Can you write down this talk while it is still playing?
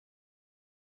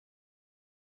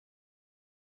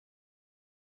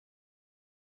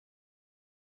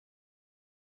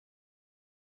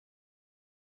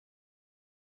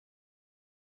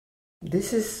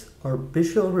This is our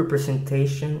visual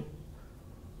representation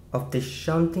of the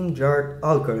Shunting-yard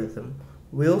algorithm.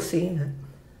 We'll see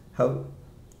how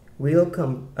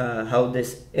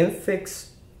this infix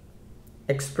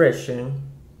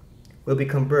expression will be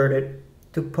converted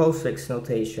to postfix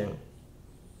notation,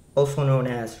 also known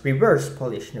as reverse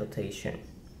Polish notation.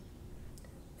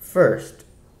 First,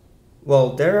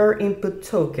 while there are input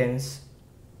tokens,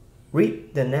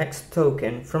 read the next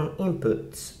token from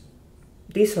inputs.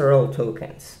 These are all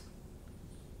tokens.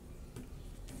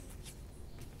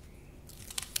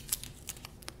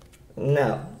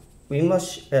 Now we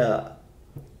must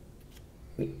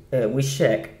we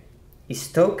check,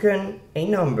 is token a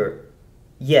number?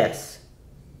 Yes.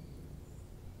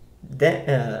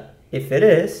 Then if it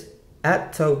is,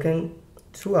 add token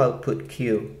to output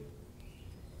queue.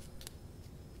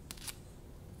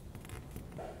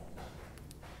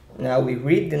 Now we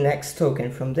read the next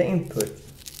token from the input.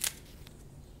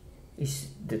 Is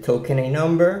the token a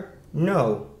number?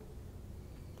 No.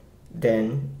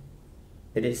 Then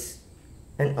it is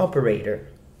an operator.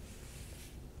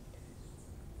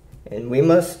 And we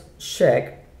must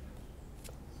check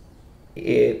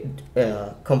it,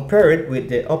 compare it with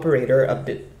the operator at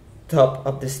the top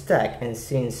of the stack, and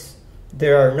since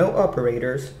there are no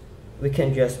operators, we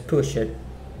can just push it.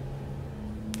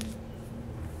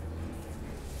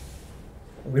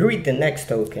 We read the next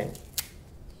token.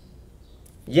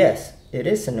 Yes, it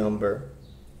is a number,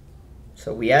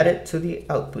 so we add it to the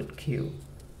output queue.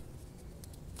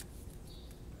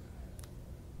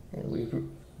 And we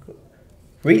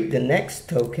read the next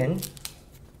token.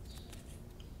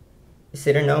 Is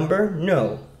it a number?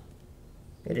 No,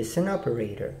 it is an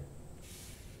operator.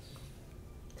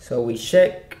 So we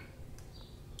check,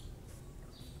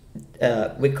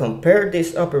 we compare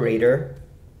this operator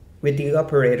with the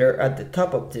operator at the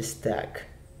top of the stack.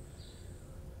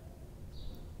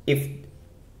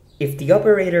 If the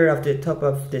operator at the top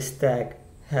of the stack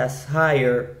has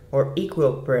higher or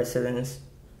equal precedence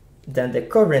than the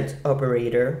current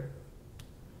operator,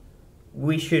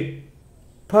 we should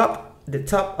pop the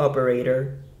top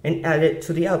operator and add it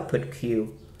to the output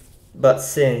queue. But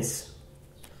since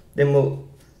the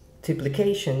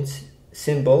multiplication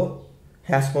symbol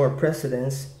has more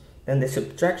precedence than the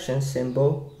subtraction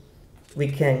symbol, we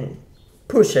can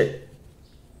push it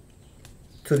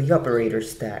to the operator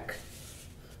stack.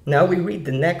 Now we read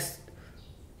the next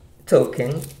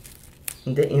token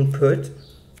in the input.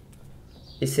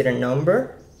 Is it a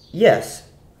number? Yes.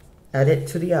 Add it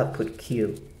to the output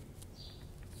queue.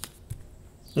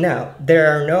 Now there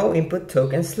are no input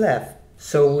tokens left,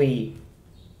 so we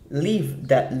leave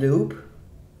that loop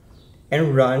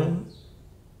and run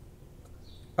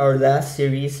our last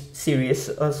series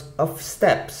of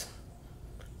steps.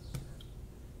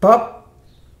 Pop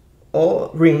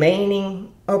all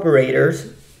remaining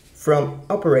operators from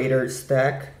operator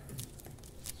stack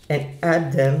and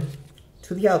add them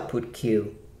to the output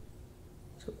queue.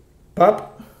 So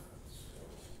pop,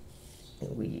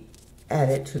 and we add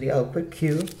it to the output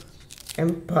queue,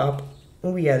 and pop,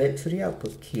 and we add it to the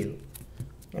output queue.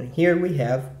 And here we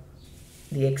have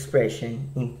the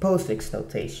expression in postfix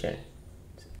notation.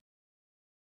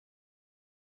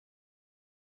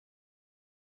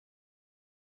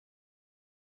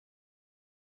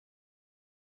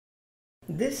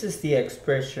 This is the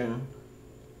expression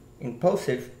in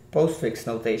postfix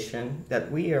notation that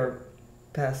we are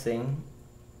passing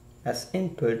as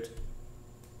input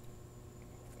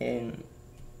in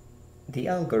the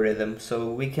algorithm, so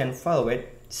we can follow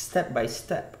it step by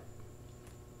step.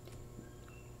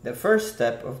 The first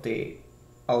step of the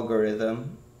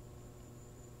algorithm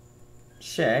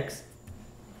checks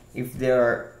if there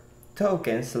are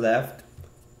tokens left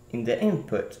in the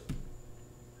input.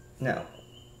 Now,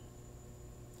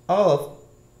 all of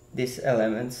these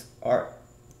elements are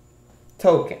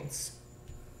tokens,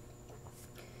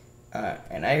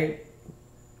 and I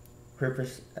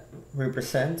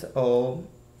represent all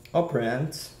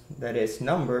operands, that is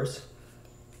numbers,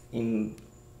 in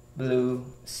blue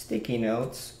sticky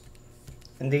notes,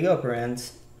 and the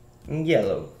operands in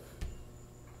yellow.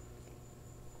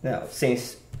 Now,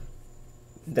 since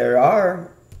there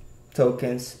are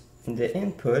tokens in the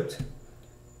input,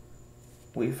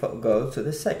 we go to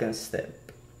the second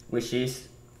step, which is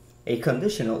a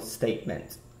conditional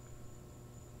statement.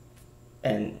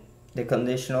 And the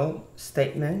conditional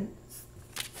statement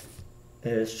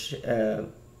is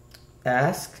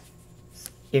asks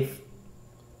if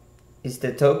is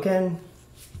the token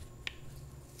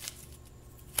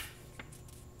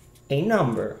a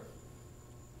number.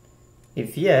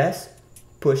 If yes,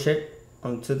 push it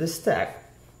onto the stack.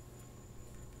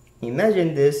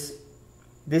 Imagine this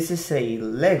this is a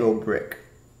Lego brick.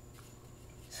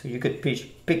 So you could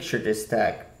picture this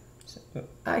stack. So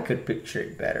I could picture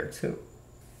it better too.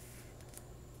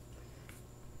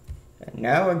 And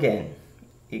now again,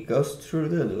 it goes through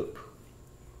the loop.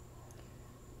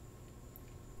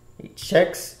 It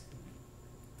checks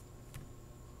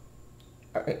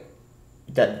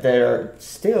that there are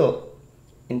still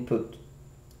input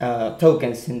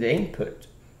tokens in the input,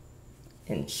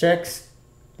 and checks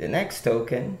the next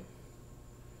token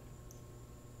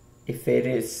if it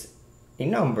is a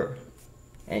number.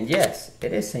 And yes,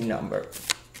 it is a number.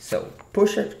 So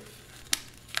push it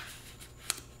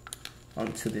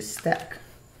onto the stack.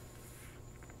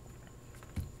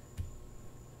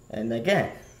 And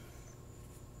again,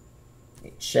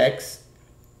 it checks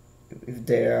if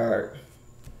there are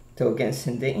tokens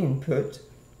in the input,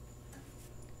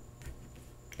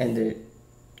 and the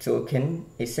token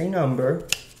is a number,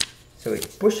 so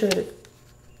it pushes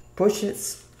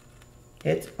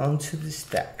it onto the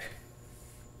stack.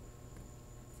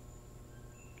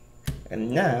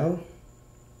 And now,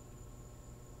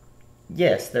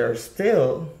 yes, there are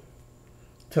still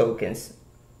tokens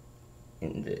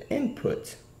in the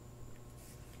input.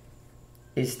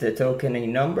 Is the token a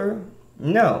number?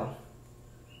 No.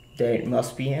 Then it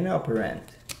must be an operand.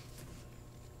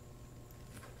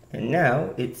 And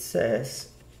now it says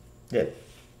that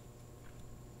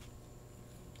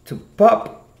to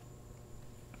pop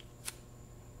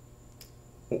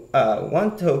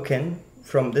one token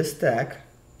from the stack,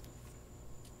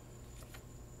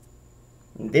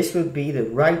 this would be the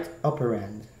right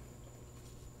operand.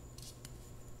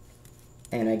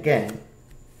 And again,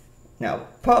 now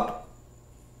pop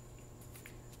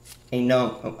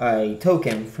a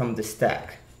token from the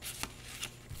stack,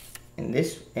 and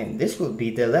this will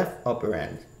be the left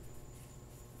operand.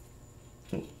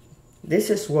 This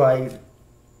is why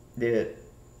the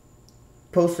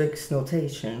postfix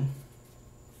notation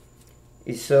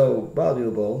is so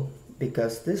valuable,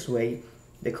 because this way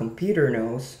the computer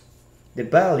knows the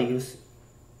values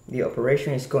the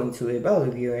operation is going to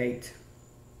evaluate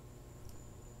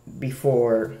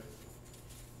before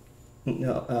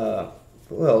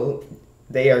well,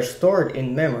 they are stored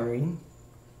in memory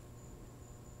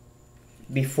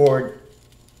before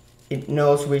it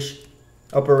knows which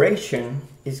operation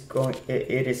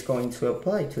it is going to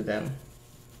apply to them.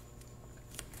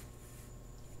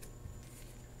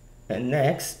 And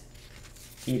next,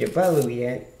 it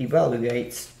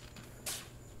evaluates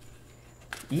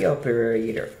the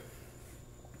operator.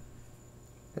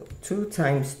 So 2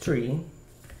 times 3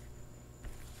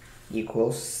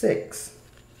 equals 6.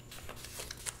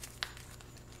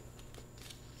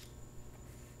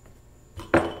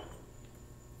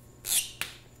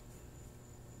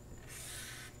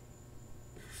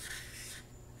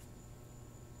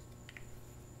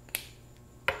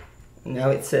 Now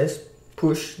it says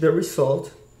push the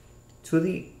result to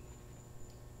the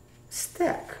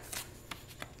stack.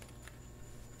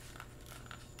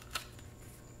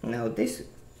 Now this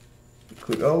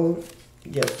could all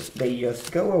they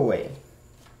just go away,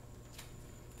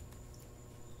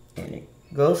 and it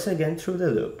goes again through the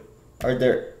loop. Are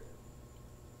there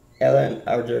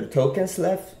tokens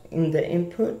left in the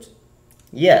input?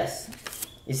 Yes.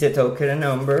 Is the token a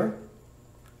number?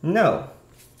 No.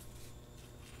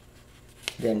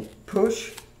 Then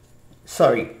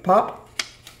pop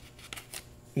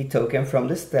a token from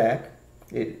the stack.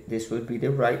 This would be the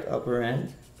right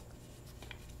operand.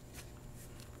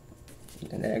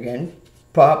 And then again,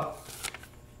 pop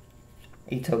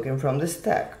a token from the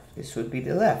stack. This would be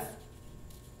the left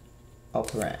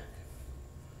operand.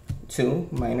 2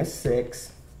 minus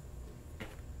 6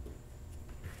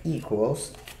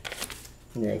 equals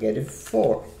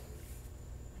 -4.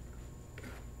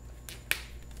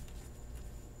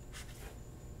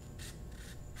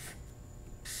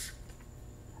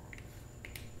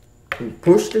 And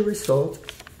push the result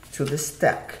to the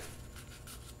stack.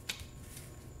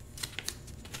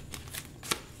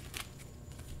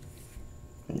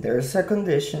 And there's a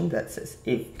condition that says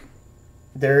if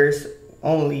there's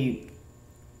only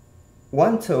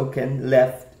one token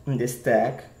left in the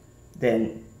stack,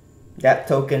 then that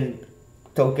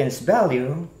token's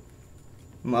value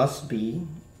must be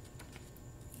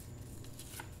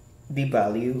the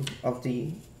value of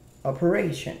the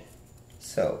operation.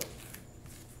 So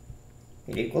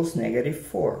it equals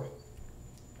 -4.